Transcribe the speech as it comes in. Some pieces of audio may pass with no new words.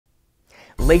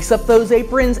Lace up those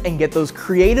aprons and get those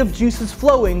creative juices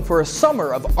flowing for a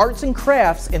summer of arts and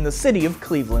crafts in the city of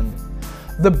Cleveland.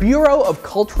 The Bureau of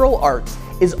Cultural Arts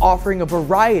is offering a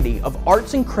variety of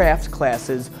arts and crafts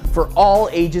classes for all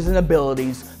ages and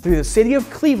abilities through the city of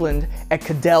Cleveland at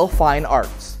Cudell Fine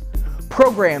Arts.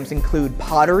 Programs include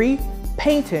pottery,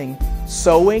 painting,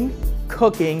 sewing,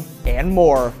 cooking, and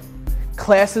more.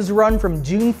 Classes run from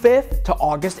June 5th to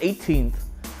August 18th.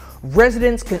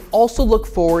 Residents can also look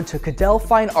forward to Cudell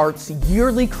Fine Arts'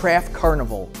 yearly Craft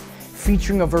Carnival,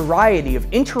 featuring a variety of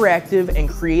interactive and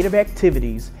creative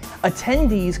activities.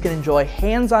 Attendees can enjoy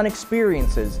hands-on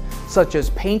experiences such as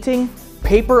painting,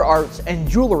 paper arts, and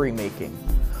jewelry making.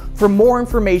 For more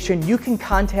information, you can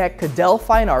contact Cudell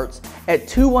Fine Arts at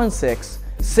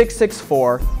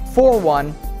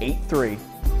 216-664-4183.